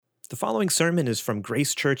The following sermon is from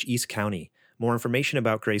Grace Church East County. More information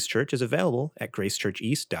about Grace Church is available at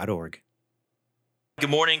gracechurcheast.org. Good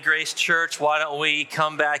morning, Grace Church. Why don't we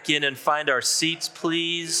come back in and find our seats,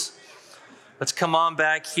 please? Let's come on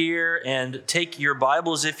back here and take your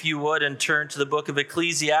Bibles, if you would, and turn to the book of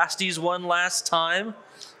Ecclesiastes one last time.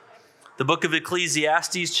 The book of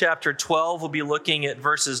Ecclesiastes, chapter 12, we'll be looking at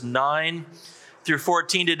verses 9 through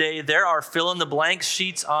 14 today. There are fill-in-the-blank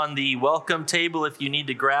sheets on the welcome table if you need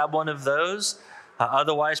to grab one of those.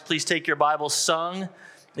 Otherwise, please take your Bible. Sung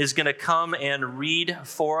is going to come and read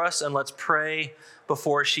for us, and let's pray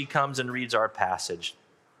before she comes and reads our passage.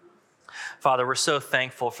 Father, we're so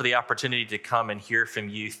thankful for the opportunity to come and hear from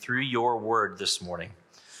you through your word this morning.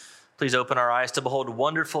 Please open our eyes to behold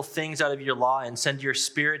wonderful things out of your law and send your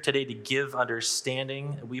Spirit today to give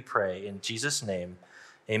understanding, we pray. In Jesus' name,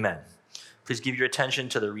 amen. Please give your attention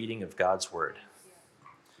to the reading of God's word.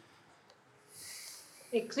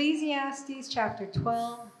 Ecclesiastes chapter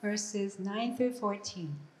 12, verses 9 through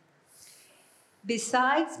 14.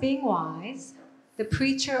 Besides being wise, the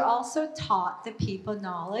preacher also taught the people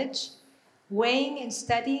knowledge, weighing and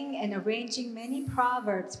studying and arranging many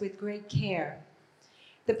proverbs with great care.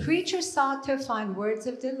 The preacher sought to find words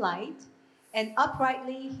of delight, and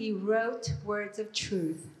uprightly he wrote words of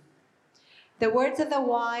truth. The words of the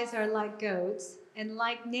wise are like goads, and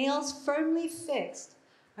like nails firmly fixed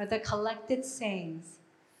are the collected sayings.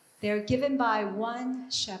 They are given by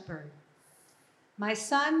one shepherd. My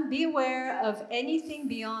son, beware of anything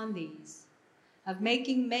beyond these. Of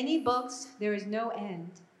making many books there is no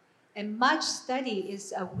end, and much study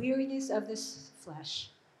is a weariness of the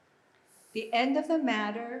flesh. The end of the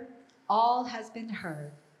matter, all has been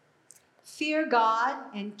heard. Fear God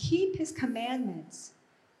and keep his commandments,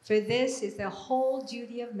 for this is the whole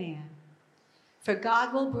duty of man. For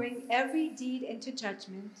God will bring every deed into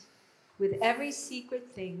judgment, with every secret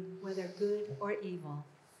thing, whether good or evil.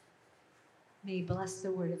 May he bless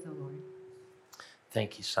the word of the Lord.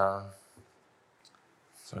 Thank you, son.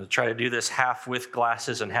 So I'm going to try to do this half with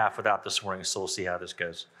glasses and half without this morning, so we'll see how this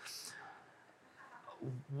goes.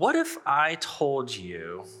 What if I told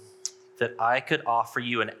you that I could offer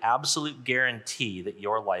you an absolute guarantee that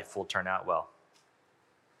your life will turn out well?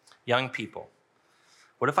 Young people,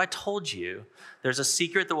 what if I told you there's a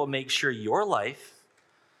secret that will make sure your life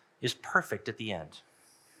is perfect at the end?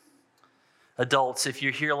 Adults, if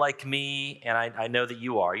you're here like me, and I know that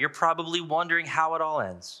you are, you're probably wondering how it all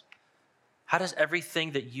ends. How does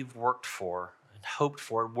everything that you've worked for and hoped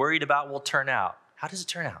for, worried about will turn out? How does it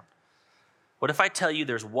turn out? What if I tell you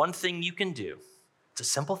there's one thing you can do? It's a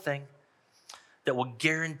simple thing that will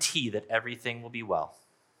guarantee that everything will be well.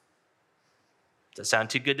 Does that sound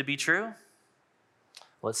too good to be true?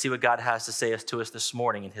 Let's see what God has to say to us this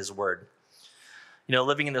morning in his word. You know,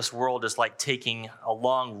 living in this world is like taking a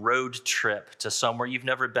long road trip to somewhere you've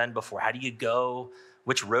never been before. How do you go?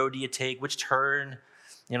 Which road do you take? Which turn?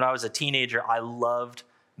 You know, I was a teenager. I loved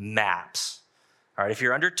maps. All right, if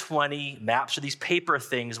you're under 20, maps are these paper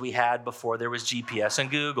things we had before there was GPS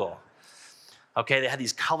and Google. Okay, they had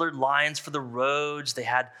these colored lines for the roads.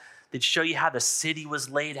 They'd show you how the city was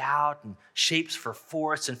laid out and shapes for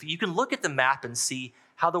forests. And you can look at the map and see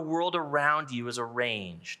how the world around you is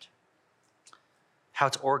arranged, how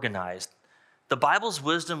it's organized. The Bible's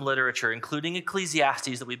wisdom literature, including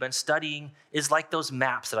Ecclesiastes that we've been studying, is like those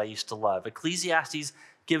maps that I used to love. Ecclesiastes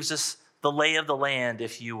gives us the lay of the land,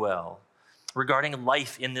 if you will, regarding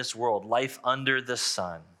life in this world, life under the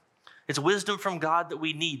sun. It's wisdom from God that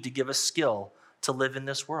we need to give us skill to live in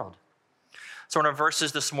this world. So in our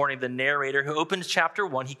verses this morning, the narrator who opens chapter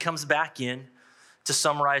 1, he comes back in to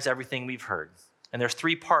summarize everything we've heard. And there's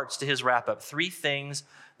 3 parts to his wrap-up, 3 things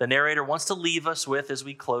the narrator wants to leave us with as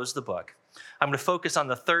we close the book. I'm going to focus on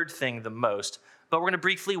the third thing the most, but we're going to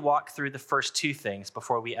briefly walk through the first 2 things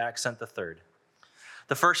before we accent the third.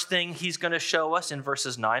 The first thing he's going to show us in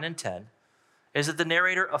verses 9 and 10 is that the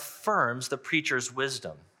narrator affirms the preacher's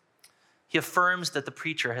wisdom. He affirms that the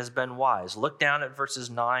preacher has been wise. Look down at verses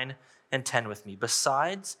 9 and 10 with me.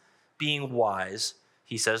 Besides being wise,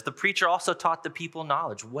 he says, the preacher also taught the people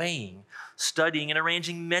knowledge, weighing, studying, and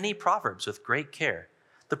arranging many proverbs with great care.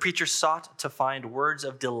 The preacher sought to find words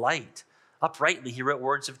of delight. Uprightly, he wrote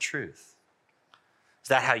words of truth. Is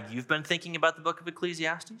that how you've been thinking about the book of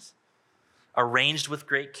Ecclesiastes? Arranged with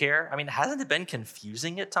great care? I mean, hasn't it been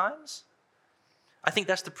confusing at times? I think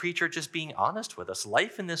that's the preacher just being honest with us.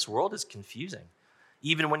 Life in this world is confusing,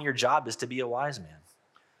 even when your job is to be a wise man.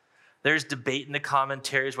 There's debate in the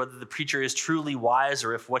commentaries whether the preacher is truly wise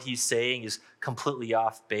or if what he's saying is completely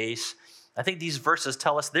off base. I think these verses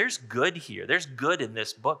tell us there's good here. There's good in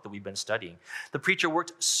this book that we've been studying. The preacher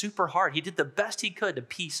worked super hard. He did the best he could to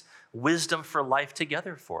piece wisdom for life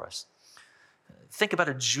together for us. Think about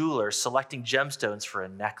a jeweler selecting gemstones for a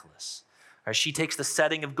necklace. She takes the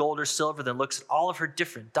setting of gold or silver, then looks at all of her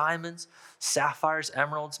different diamonds, sapphires,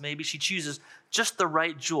 emeralds, maybe. She chooses just the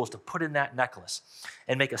right jewels to put in that necklace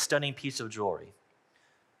and make a stunning piece of jewelry.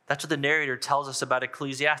 That's what the narrator tells us about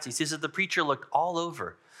Ecclesiastes. He says that the preacher looked all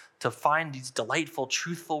over to find these delightful,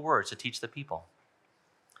 truthful words to teach the people.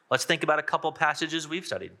 Let's think about a couple passages we've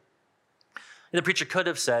studied. The preacher could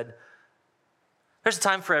have said, there's a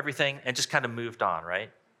time for everything, and just kind of moved on,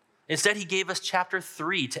 right? Instead, he gave us chapter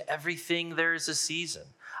 3, to everything there is a season.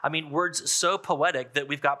 I mean, words so poetic that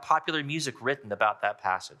we've got popular music written about that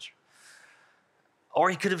passage.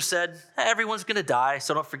 Or he could have said, everyone's going to die,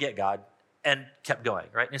 so don't forget God, and kept going,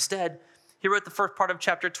 right? Instead, he wrote the first part of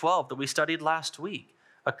chapter 12 that we studied last week,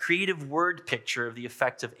 a creative word picture of the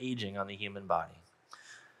effect of aging on the human body.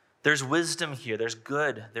 There's wisdom here. There's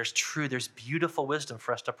good. There's true. There's beautiful wisdom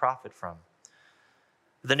for us to profit from.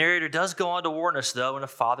 The narrator does go on to warn us, though, in a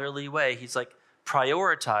fatherly way. He's like,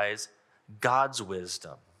 prioritize God's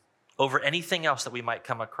wisdom over anything else that we might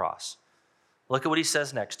come across. Look at what he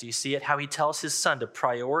says next. Do you see it? How he tells his son to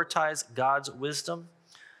prioritize God's wisdom?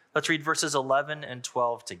 Let's read verses 11 and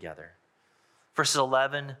 12 together. Verses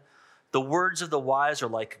 11, the words of the wise are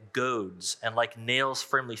like goads, and like nails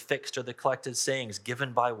firmly fixed are the collected sayings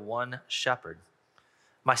given by one shepherd.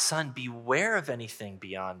 My son, beware of anything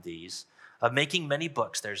beyond these. Of making many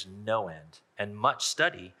books, there's no end, and much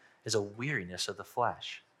study is a weariness of the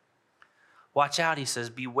flesh. Watch out, he says,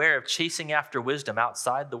 beware of chasing after wisdom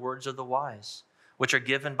outside the words of the wise, which are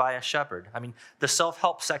given by a shepherd. I mean, the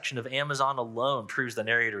self-help section of Amazon alone proves the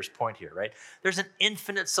narrator's point here, right? There's an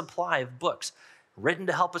infinite supply of books written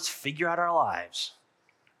to help us figure out our lives.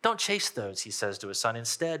 Don't chase those, he says to his son.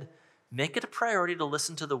 Instead, make it a priority to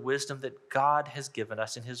listen to the wisdom that God has given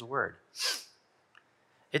us in his word.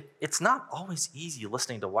 It's not always easy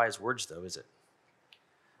listening to wise words, though, is it?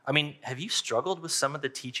 I mean, have you struggled with some of the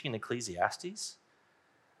teaching in Ecclesiastes?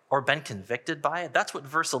 Or been convicted by it? That's what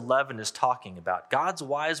verse 11 is talking about. God's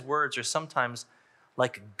wise words are sometimes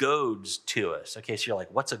like goads to us. Okay, so you're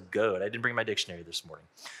like, what's a goad? I didn't bring my dictionary this morning.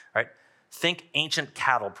 All right, think ancient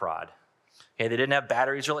cattle prod. Okay, they didn't have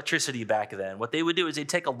batteries or electricity back then. What they would do is they'd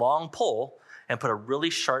take a long pole and put a really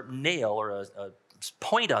sharp nail or a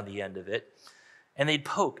point on the end of it, and they'd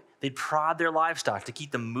prod their livestock to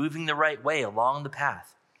keep them moving the right way along the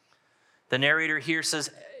path. The narrator here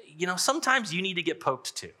says, sometimes you need to get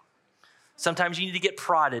poked too. Sometimes you need to get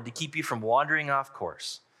prodded to keep you from wandering off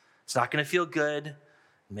course. It's not going to feel good. It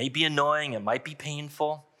may be annoying. It might be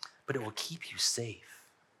painful, but it will keep you safe.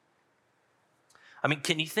 I mean,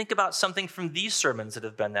 can you think about something from these sermons that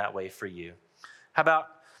have been that way for you? How about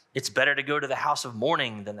it's better to go to the house of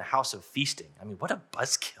mourning than the house of feasting? I mean, what a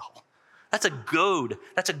buzzkill. That's a goad.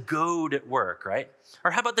 That's a goad at work, right?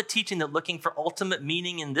 Or how about the teaching that looking for ultimate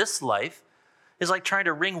meaning in this life is like trying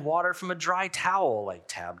to wring water from a dry towel, like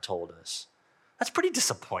Tab told us? That's pretty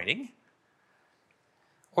disappointing.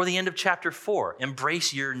 Or the end of chapter 4,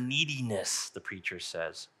 embrace your neediness, the preacher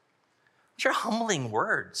says. Those are humbling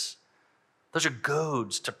words. Those are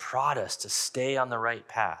goads to prod us to stay on the right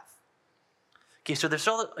path. Okay, so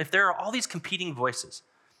if there are all these competing voices,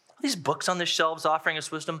 all these books on the shelves offering us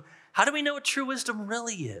wisdom, how do we know what true wisdom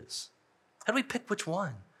really is? How do we pick which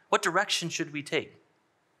one? What direction should we take?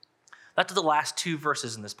 That's what the last two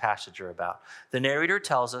verses in this passage are about. The narrator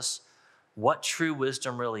tells us what true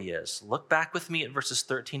wisdom really is. Look back with me at verses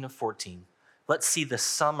 13 and 14. Let's see the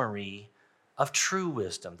summary of true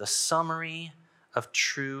wisdom, the summary of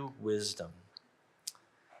true wisdom.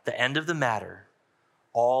 The end of the matter,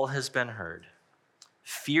 all has been heard.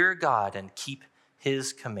 Fear God and keep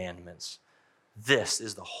his commandments. This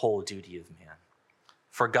is the whole duty of man.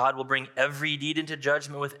 For God will bring every deed into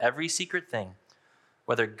judgment with every secret thing,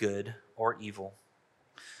 whether good or evil.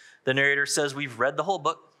 The narrator says we've read the whole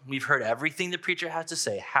book. We've heard everything the preacher has to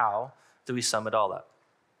say. How do we sum it all up?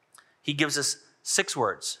 He gives us 6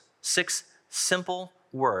 words, 6 simple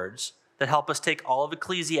words that help us take all of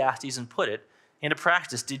Ecclesiastes and put it into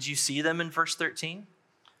practice. Did you see them in verse 13?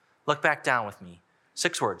 Look back down with me.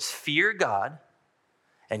 6 words, fear God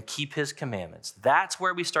and keep his commandments. That's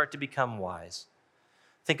where we start to become wise.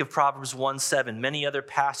 Think of Proverbs 1:7, many other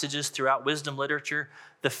passages throughout wisdom literature.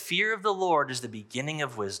 The fear of the Lord is the beginning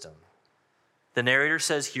of wisdom. The narrator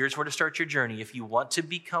says, here's where to start your journey. If you want to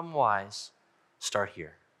become wise, start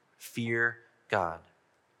here. Fear God.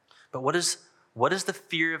 But what does the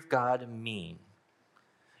fear of God mean?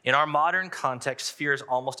 In our modern context, fear is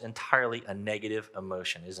almost entirely a negative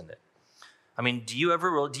emotion, isn't it? I mean, do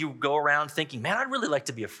you go around thinking, man, I'd really like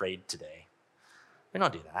to be afraid today? We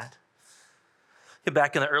don't do that.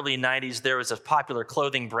 Back in the early 90s, there was a popular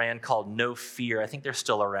clothing brand called No Fear. I think they're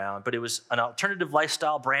still around, but it was an alternative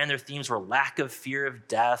lifestyle brand. Their themes were lack of fear of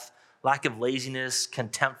death, lack of laziness,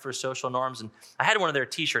 contempt for social norms. And I had one of their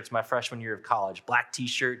t-shirts my freshman year of college, black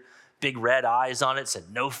t-shirt, big red eyes on it, said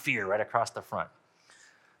No Fear right across the front.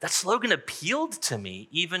 That slogan appealed to me,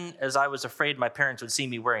 even as I was afraid my parents would see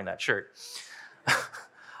me wearing that shirt.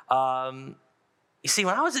 You see,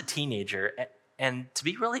 when I was a teenager, and to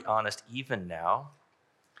be really honest, even now,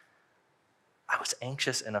 I was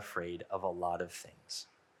anxious and afraid of a lot of things.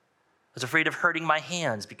 I was afraid of hurting my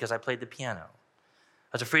hands because I played the piano.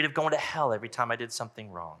 I was afraid of going to hell every time I did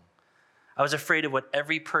something wrong. I was afraid of what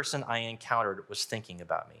every person I encountered was thinking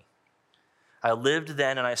about me. I lived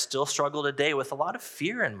then, and I still struggle today with a lot of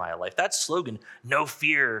fear in my life. That slogan, No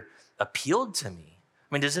Fear, appealed to me.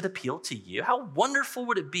 I mean, does it appeal to you? How wonderful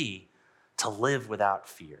would it be to live without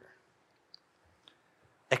fear?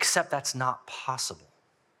 Except that's not possible.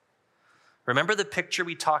 Remember the picture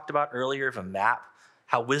we talked about earlier of a map?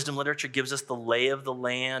 How wisdom literature gives us the lay of the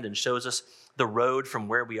land and shows us the road from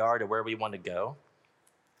where we are to where we want to go?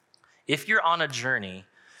 If you're on a journey,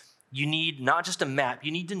 you need not just a map,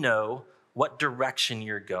 you need to know what direction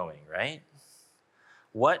you're going, right?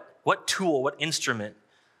 What tool, what instrument,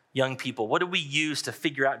 young people, what do we use to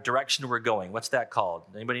figure out direction we're going? What's that called?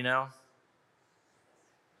 Anybody know?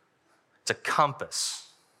 It's a compass.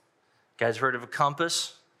 You guys heard of a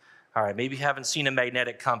compass? All right, maybe you haven't seen a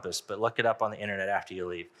magnetic compass, but look it up on the internet after you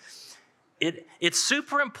leave. It's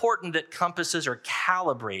super important that compasses are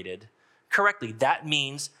calibrated correctly. That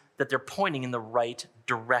means that they're pointing in the right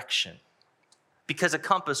direction, because a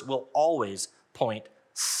compass will always point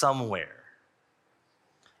somewhere.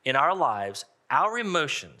 In our lives, our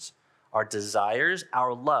emotions, our desires,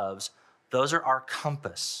 our loves, those are our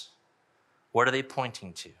compass. What are they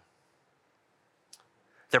pointing to?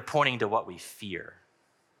 They're pointing to what we fear.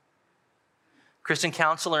 Christian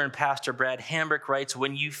counselor and pastor Brad Hambrick writes,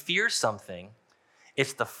 when you fear something,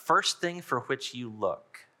 it's the first thing for which you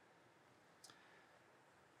look.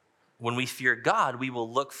 When we fear God, we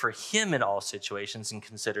will look for him in all situations and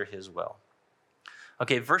consider his will.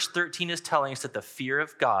 Okay, verse 13 is telling us that the fear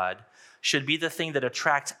of God should be the thing that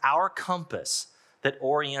attracts our compass, that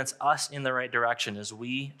orients us in the right direction as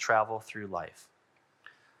we travel through life.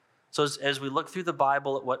 So as we look through the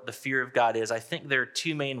Bible at what the fear of God is, I think there are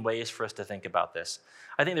two main ways for us to think about this.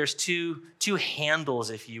 I think there's two handles,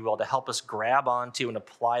 if you will, to help us grab onto and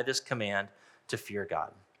apply this command to fear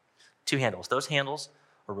God. Two handles. Those handles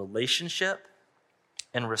are relationship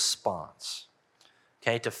and response.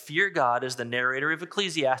 Okay, to fear God, as the narrator of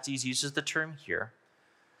Ecclesiastes uses the term here,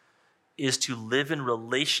 is to live in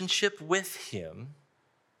relationship with him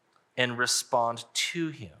and respond to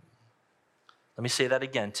him. Let me say that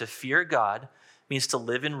again. To fear God means to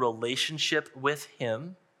live in relationship with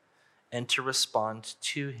him and to respond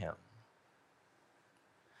to him.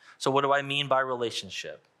 So what do I mean by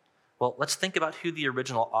relationship? Well, let's think about who the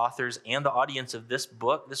original authors and the audience of this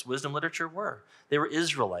book, this wisdom literature, were. They were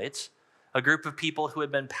Israelites, a group of people who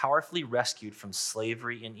had been powerfully rescued from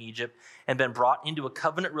slavery in Egypt and been brought into a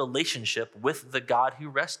covenant relationship with the God who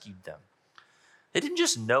rescued them. They didn't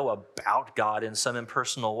just know about God in some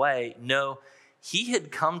impersonal way. No, he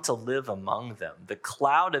had come to live among them. The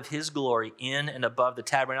cloud of his glory in and above the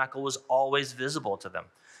tabernacle was always visible to them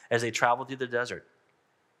as they traveled through the desert.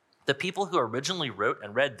 The people who originally wrote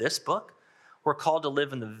and read this book were called to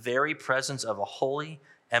live in the very presence of a holy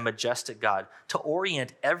and majestic God, to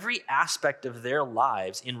orient every aspect of their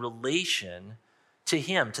lives in relation to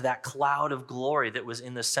him, to that cloud of glory that was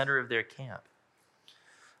in the center of their camp.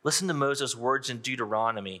 Listen to Moses' words in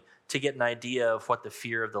Deuteronomy to get an idea of what the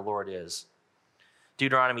fear of the Lord is.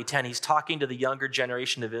 Deuteronomy 10, he's talking to the younger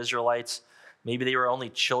generation of Israelites. Maybe they were only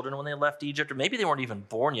children when they left Egypt, or maybe they weren't even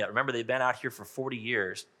born yet. Remember, they've been out here for 40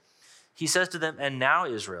 years. He says to them, and now,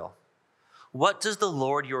 Israel, what does the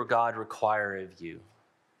Lord your God require of you?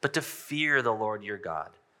 But to fear the Lord your God,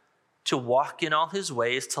 to walk in all his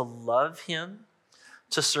ways, to love him,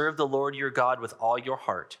 to serve the Lord your God with all your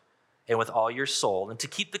heart and with all your soul, and to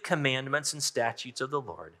keep the commandments and statutes of the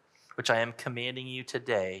Lord, which I am commanding you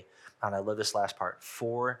today. And I love this last part,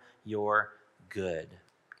 for your good.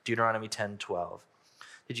 Deuteronomy 10:12.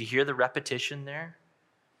 Did you hear the repetition there?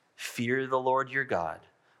 Fear the Lord your God,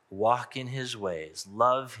 walk in his ways,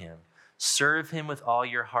 love him, serve him with all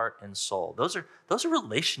your heart and soul. Those are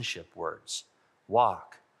relationship words.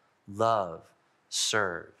 Walk, love,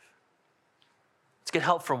 serve. Let's get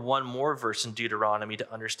help from one more verse in Deuteronomy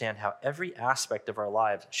to understand how every aspect of our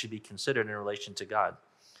lives should be considered in relation to God.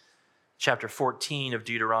 Chapter 14 of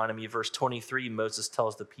Deuteronomy, verse 23, Moses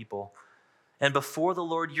tells the people, "And before the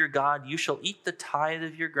Lord your God, you shall eat the tithe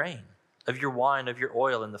of your grain, of your wine, of your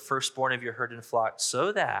oil, and the firstborn of your herd and flock,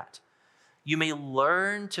 so that you may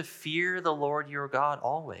learn to fear the Lord your God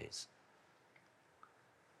always."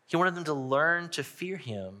 He wanted them to learn to fear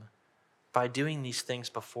him by doing these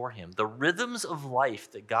things before him. The rhythms of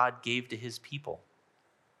life that God gave to his people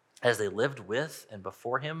as they lived with and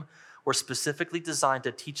before him were specifically designed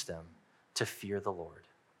to teach them to fear the Lord.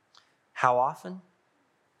 How often?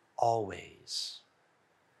 Always.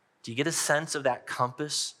 Do you get a sense of that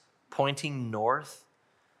compass pointing north,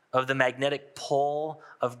 of the magnetic pull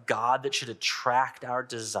of God that should attract our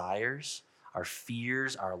desires, our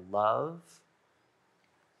fears, our love?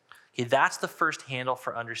 Okay, that's the first handle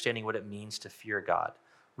for understanding what it means to fear God.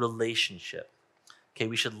 Relationship. Okay,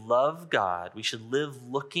 we should love God. We should live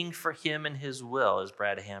looking for him and his will, as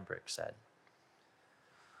Brad Hambrick said.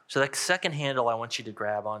 So that second handle I want you to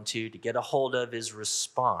grab onto, to get a hold of, is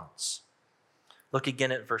response. Look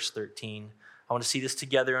again at verse 13. I want to see this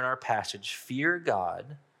together in our passage. Fear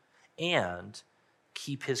God and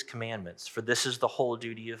keep his commandments, for this is the whole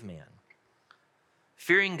duty of man.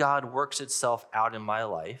 Fearing God works itself out in my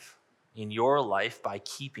life, in your life, by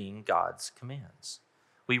keeping God's commands.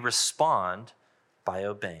 We respond by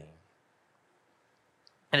obeying.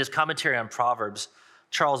 In his commentary on Proverbs,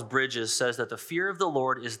 Charles Bridges says that the fear of the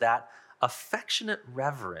Lord is that affectionate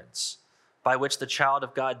reverence by which the child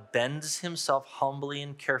of God bends himself humbly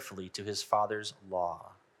and carefully to his Father's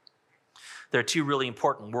law. There are two really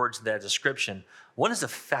important words in that description. One is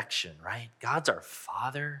affection, right? God's our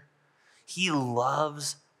Father. He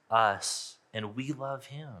loves us, and we love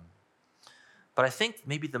him. But I think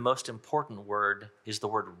maybe the most important word is the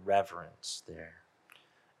word reverence there.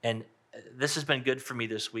 And this has been good for me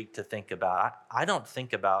this week to think about. I don't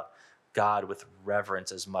think about God with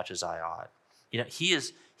reverence as much as I ought. You know, he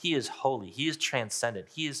is holy. He is transcendent.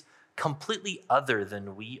 He is completely other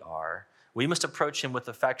than we are. We must approach him with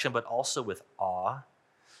affection, but also with awe,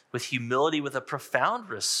 with humility, with a profound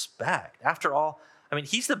respect. After all, I mean,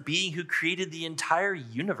 he's the being who created the entire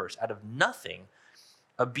universe out of nothing,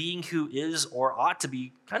 a being who is or ought to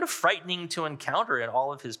be kind of frightening to encounter in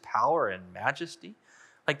all of his power and majesty.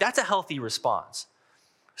 Like, that's a healthy response.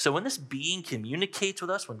 So when this being communicates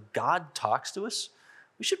with us, when God talks to us,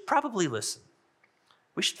 we should probably listen.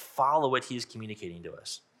 We should follow what he's communicating to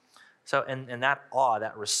us. So, and that awe,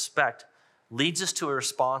 that respect, leads us to a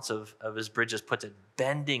response of as Bridges puts it,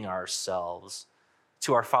 bending ourselves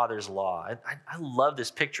to our Father's law. I love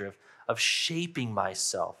this picture of shaping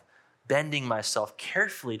myself, bending myself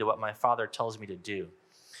carefully to what my Father tells me to do.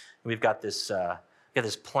 We've got this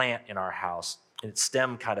plant in our house, and its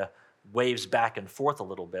stem kind of waves back and forth a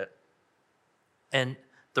little bit. And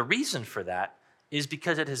the reason for that is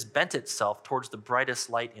because it has bent itself towards the brightest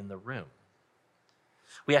light in the room.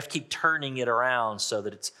 We have to keep turning it around so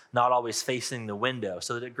that it's not always facing the window,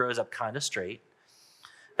 so that it grows up kind of straight.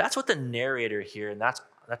 That's what the narrator here, and that's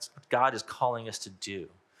what God is calling us to do.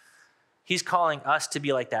 He's calling us to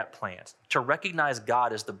be like that plant, to recognize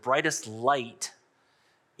God as the brightest light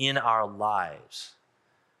in our lives.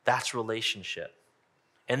 That's relationship.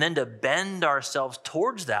 And then to bend ourselves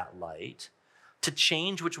towards that light, to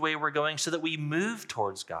change which way we're going so that we move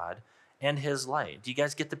towards God and his light. Do you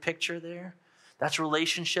guys get the picture there? That's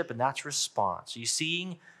relationship and that's response. Are you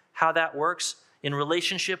seeing how that works? In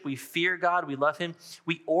relationship, we fear God, we love him,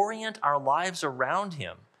 we orient our lives around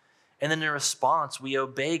him. And then in response, we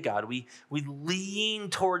obey God. We lean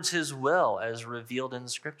towards his will as revealed in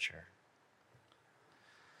Scripture.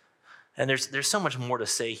 And there's so much more to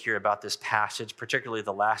say here about this passage, particularly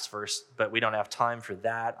the last verse, but we don't have time for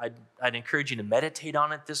that. I'd encourage you to meditate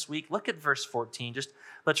on it this week. Look at verse 14. Just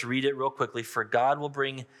let's read it real quickly. For God will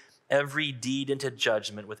bring every deed into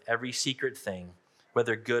judgment with every secret thing,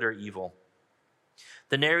 whether good or evil.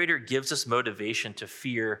 The narrator gives us motivation to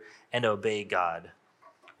fear and obey God.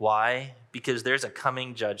 Why? Because there's a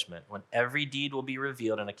coming judgment when every deed will be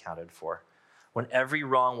revealed and accounted for, when every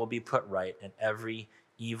wrong will be put right and every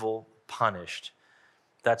evil punished.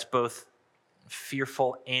 That's both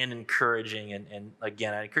fearful and encouraging. And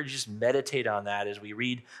again, I encourage you to just meditate on that as we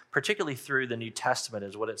read, particularly through the New Testament,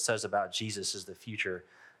 is what it says about Jesus as the future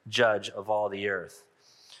judge of all the earth.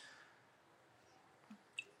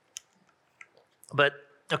 But,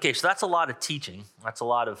 okay, so that's a lot of teaching. That's a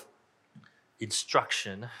lot of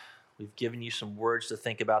instruction. We've given you some words to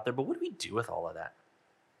think about there, but what do we do with all of that?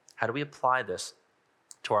 How do we apply this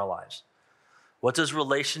to our lives? What does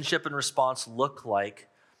relationship and response look like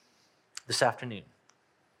this afternoon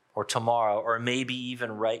or tomorrow or maybe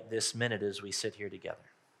even right this minute as we sit here together?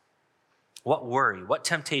 What worry, what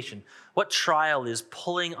temptation, what trial is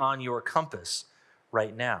pulling on your compass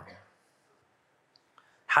right now?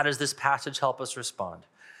 How does this passage help us respond?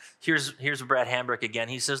 Here's Brad Hambrick again.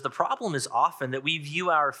 He says, the problem is often that we view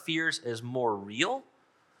our fears as more real,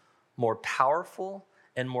 more powerful,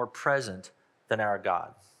 and more present than our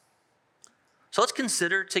God. So let's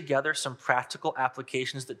consider together some practical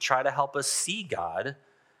applications that try to help us see God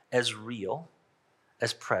as real,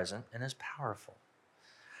 as present, and as powerful.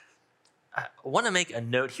 I want to make a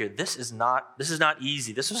note here. This is not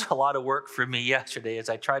easy. This was a lot of work for me yesterday as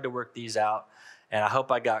I tried to work these out, and I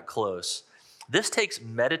hope I got close. This takes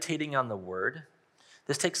meditating on the word.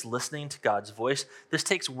 This takes listening to God's voice. This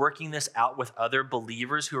takes working this out with other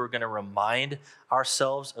believers who are going to remind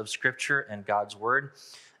ourselves of Scripture and God's word.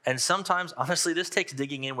 And sometimes, honestly, this takes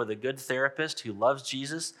digging in with a good therapist who loves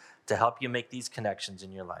Jesus to help you make these connections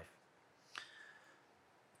in your life.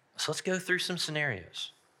 So let's go through some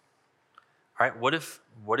scenarios. All right, what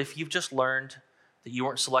if you've just learned that you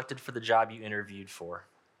weren't selected for the job you interviewed for?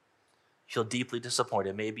 You feel deeply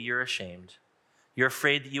disappointed. Maybe you're ashamed. You're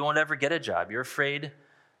afraid that you won't ever get a job. You're afraid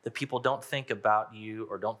that people don't think about you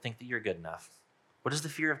or don't think that you're good enough. What does the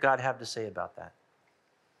fear of God have to say about that?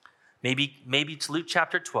 Maybe it's Luke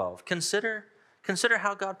chapter 12. Consider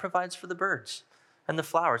how God provides for the birds and the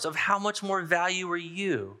flowers. Of how much more value are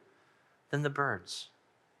you than the birds?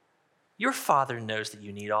 Your Father knows that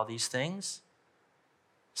you need all these things.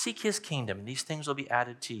 Seek his kingdom, and these things will be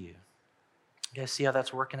added to you. You guys see how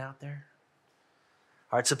that's working out there?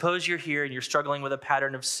 All right, suppose you're here and you're struggling with a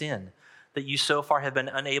pattern of sin that you so far have been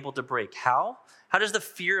unable to break. How? How does the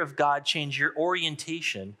fear of God change your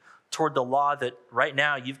orientation toward the law that right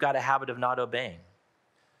now you've got a habit of not obeying?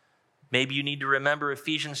 Maybe you need to remember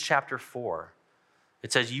Ephesians chapter 4.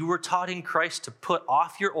 It says, you were taught in Christ to put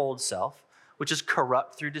off your old self, which is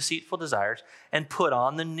corrupt through deceitful desires, and put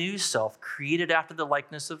on the new self, created after the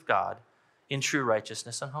likeness of God in true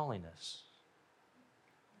righteousness and holiness.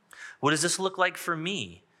 What does this look like for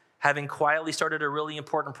me, having quietly started a really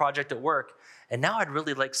important project at work, and now I'd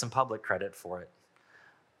really like some public credit for it?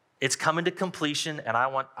 It's coming to completion, and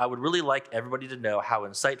I would really like everybody to know how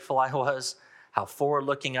insightful I was, how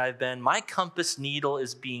forward-looking I've been. My compass needle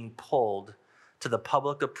is being pulled to the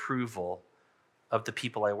public approval of the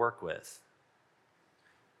people I work with.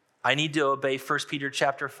 I need to obey 1 Peter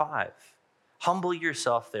chapter 5. Humble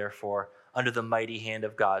yourself, therefore, under the mighty hand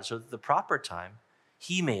of God, so that at the proper time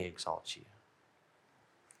he may exalt you.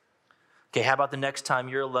 Okay, how about the next time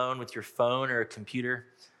you're alone with your phone or a computer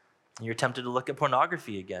and you're tempted to look at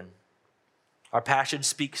pornography again? Our passage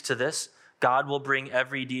speaks to this. God will bring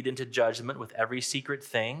every deed into judgment with every secret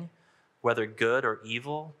thing, whether good or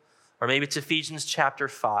evil. Or maybe it's Ephesians chapter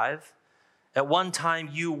 5. At one time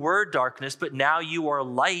you were darkness, but now you are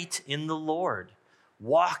light in the Lord.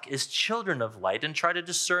 Walk as children of light and try to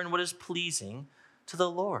discern what is pleasing to the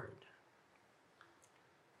Lord.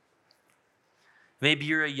 Maybe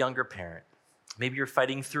you're a younger parent. Maybe you're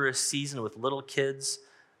fighting through a season with little kids,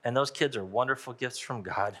 and those kids are wonderful gifts from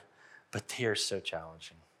God, but they are so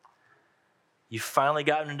challenging. You've finally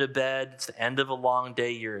gotten into bed. It's the end of a long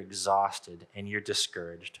day. You're exhausted and you're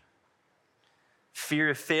discouraged. Fear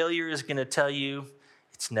of failure is going to tell you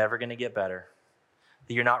it's never going to get better,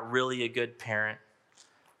 that you're not really a good parent.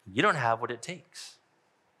 You don't have what it takes.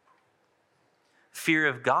 Fear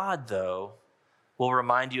of God, though, will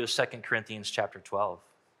remind you of 2 Corinthians chapter 12.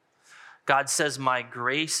 God says, my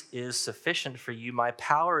grace is sufficient for you. My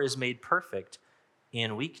power is made perfect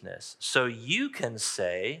in weakness. So you can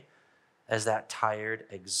say, as that tired,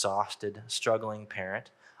 exhausted, struggling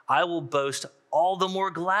parent, I will boast all the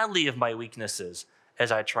more gladly of my weaknesses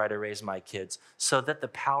as I try to raise my kids, so that the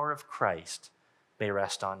power of Christ may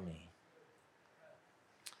rest on me.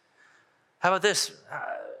 How about this?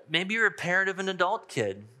 Maybe you're a parent of an adult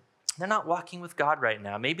kid. They're not walking with God right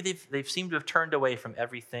now. Maybe they've seemed to have turned away from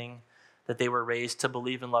everything that they were raised to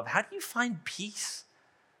believe and love. How do you find peace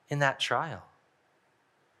in that trial?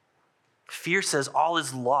 Fear says all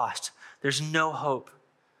is lost. There's no hope.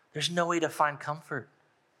 There's no way to find comfort.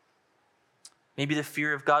 Maybe the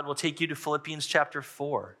fear of God will take you to Philippians chapter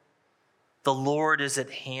 4. The Lord is at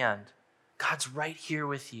hand. God's right here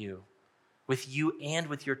with you and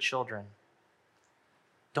with your children.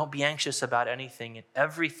 Don't be anxious about anything and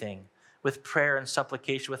everything. With prayer and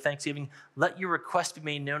supplication, with thanksgiving, let your requests be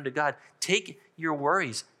made known to God. Take your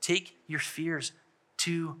worries, take your fears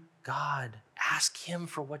to God. Ask him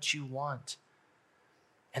for what you want.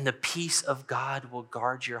 And the peace of God will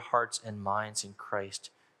guard your hearts and minds in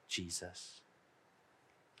Christ Jesus.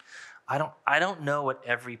 I don't know what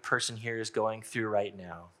every person here is going through right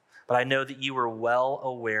now. but I know that you are well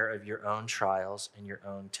aware of your own trials and your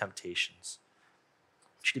own temptations.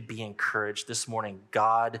 I want you to be encouraged this morning.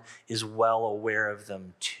 God is well aware of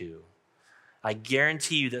them too. I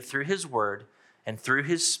guarantee you that through his word and through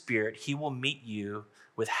his Spirit, he will meet you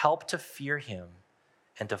with help to fear him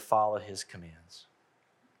and to follow his commands.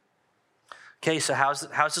 Okay, so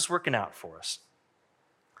how's this working out for us?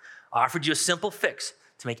 I offered you a simple fix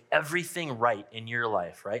to make everything right in your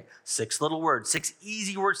life, right? 6 little words, 6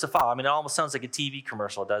 easy words to follow. I mean, it almost sounds like a TV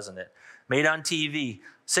commercial, doesn't it? Made on TV,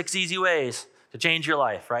 6 easy ways to change your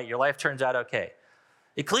life, right? Your life turns out okay.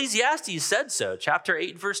 Ecclesiastes said so. Chapter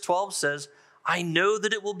 8, verse 12 says, I know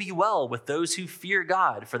that it will be well with those who fear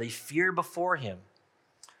God, for they fear before him.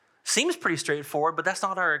 Seems pretty straightforward, but that's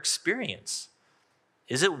not our experience.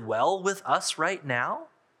 Is it well with us right now?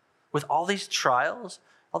 With all these trials,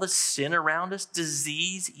 all this sin around us,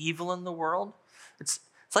 disease, evil in the world? It's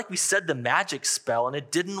like we said the magic spell and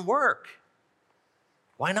it didn't work.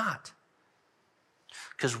 Why not?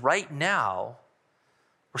 Because right now,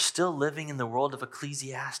 we're still living in the world of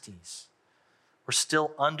Ecclesiastes. We're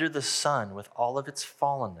still under the sun with all of its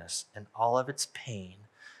fallenness and all of its pain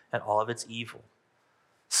and all of its evil.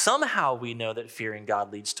 Somehow we know that fearing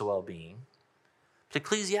God leads to well-being, but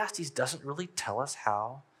Ecclesiastes doesn't really tell us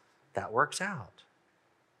how that works out.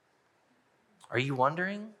 Are you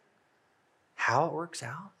wondering how it works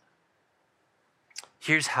out?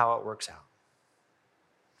 Here's how it works out.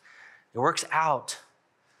 It works out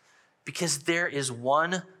because there is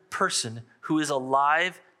one person who is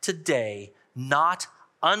alive today, not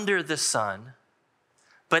under the sun,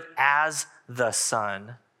 but as the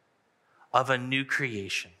Son of a new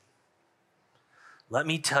creation. Let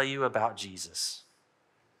me tell you about Jesus.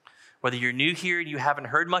 Whether you're new here and you haven't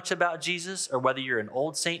heard much about Jesus, or whether you're an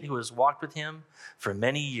old saint who has walked with him for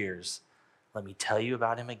many years, let me tell you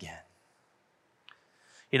about him again.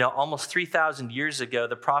 You know, almost 3,000 years ago,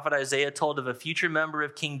 the prophet Isaiah told of a future member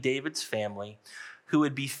of King David's family who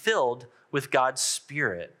would be filled with God's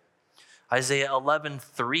Spirit. Isaiah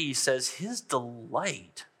 11:3 says, his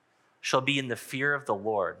delight shall be in the fear of the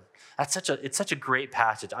Lord. It's such a great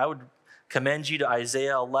passage. I would commend you to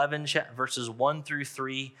Isaiah 11, verses 1 through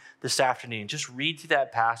 3 this afternoon. Just read through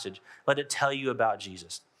that passage. Let it tell you about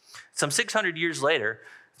Jesus. Some 600 years later,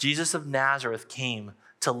 Jesus of Nazareth came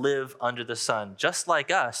to live under the sun, just like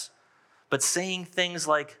us, but saying things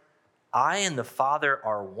like, I and the Father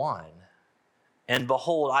are one, and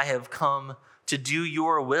behold, I have come to do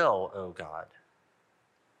your will, O God.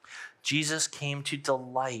 Jesus came to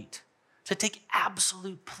delight, to take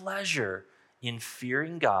absolute pleasure in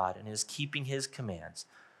fearing God and is keeping his commands.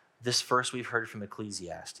 This verse we've heard from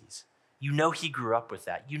Ecclesiastes. You know he grew up with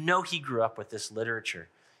that. You know he grew up with this literature.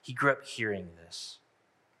 He grew up hearing this.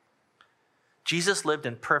 Jesus lived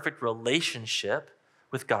in perfect relationship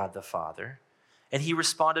with God the Father, and he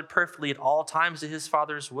responded perfectly at all times to his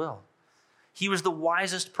Father's will. He was the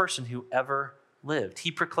wisest person who ever lived.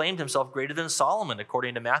 He proclaimed himself greater than Solomon,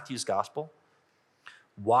 according to Matthew's gospel.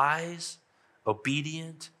 Wise,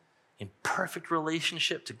 obedient, in perfect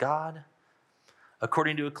relationship to God.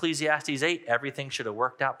 According to Ecclesiastes 8, everything should have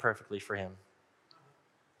worked out perfectly for him.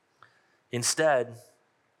 Instead,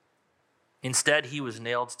 he was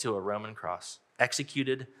nailed to a Roman cross,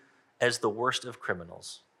 executed as the worst of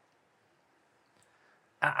criminals.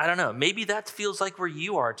 I don't know, maybe that feels like where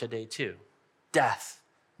you are today too. Death,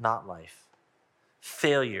 not life.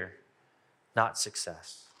 Failure, not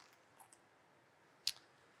success.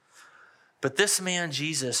 But this man,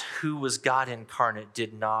 Jesus, who was God incarnate,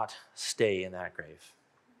 did not stay in that grave.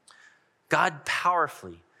 God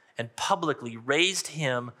powerfully and publicly raised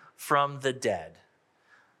him from the dead.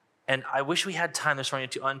 And I wish we had time this morning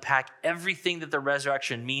to unpack everything that the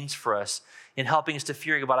resurrection means for us in helping us to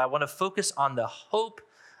fear God. But I want to focus on the hope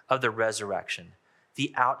of the resurrection,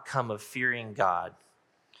 the outcome of fearing God.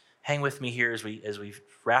 Hang with me here as we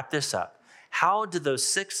wrap this up. How did those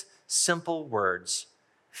 6 simple words,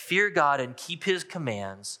 fear God and keep his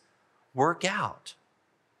commands, work out?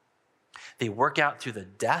 They work out through the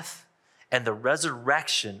death and the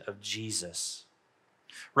resurrection of Jesus.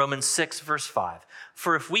 Romans 6, verse 5.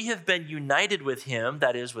 For if we have been united with him,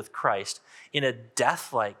 that is, with Christ, in a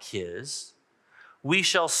death like his, we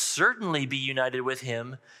shall certainly be united with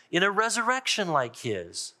him in a resurrection like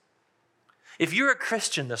his. If you're a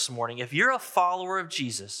Christian this morning, if you're a follower of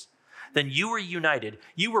Jesus, then you were united.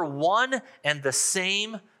 You were one and the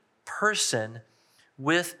same person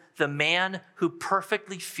with the man who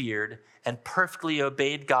perfectly feared and perfectly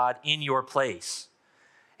obeyed God in your place.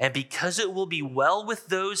 And because it will be well with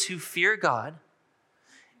those who fear God,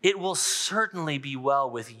 it will certainly be well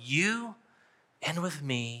with you and with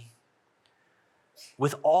me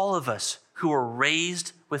with all of us who were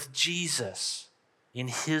raised with Jesus in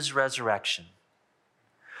his resurrection,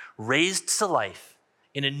 raised to life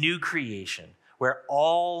in a new creation where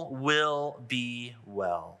all will be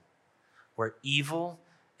well, where evil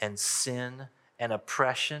and sin and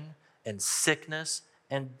oppression and sickness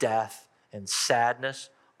and death and sadness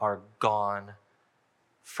are gone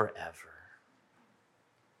forever.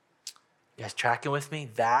 You guys tracking with me?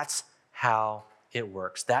 That's how it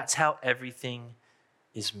works. That's how everything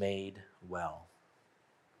is made well.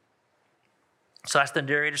 So that's the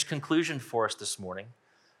narrator's conclusion for us this morning.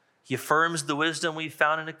 He affirms the wisdom we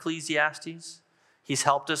found in Ecclesiastes. He's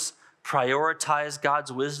helped us prioritize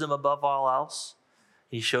God's wisdom above all else.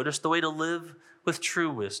 He showed us the way to live with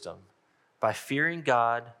true wisdom by fearing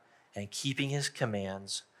God and keeping his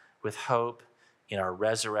commands with hope in our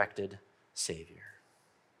resurrected Savior.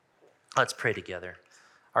 Let's pray together.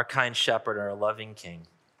 Our kind shepherd, our loving King,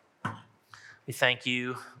 we thank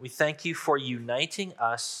you. We thank you for uniting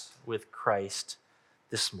us with Christ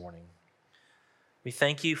this morning. We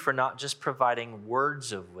thank you for not just providing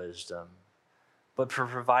words of wisdom, but for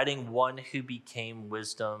providing one who became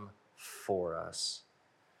wisdom for us,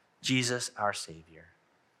 Jesus, our Savior.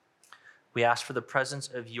 We ask for the presence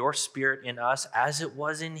of your Spirit in us as it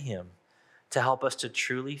was in him to help us to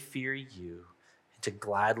truly fear you and to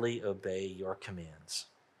gladly obey your commands.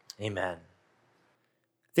 Amen.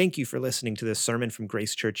 Thank you for listening to this sermon from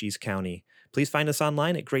Grace Church East County. Please find us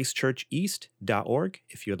online at gracechurcheast.org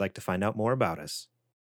if you would like to find out more about us.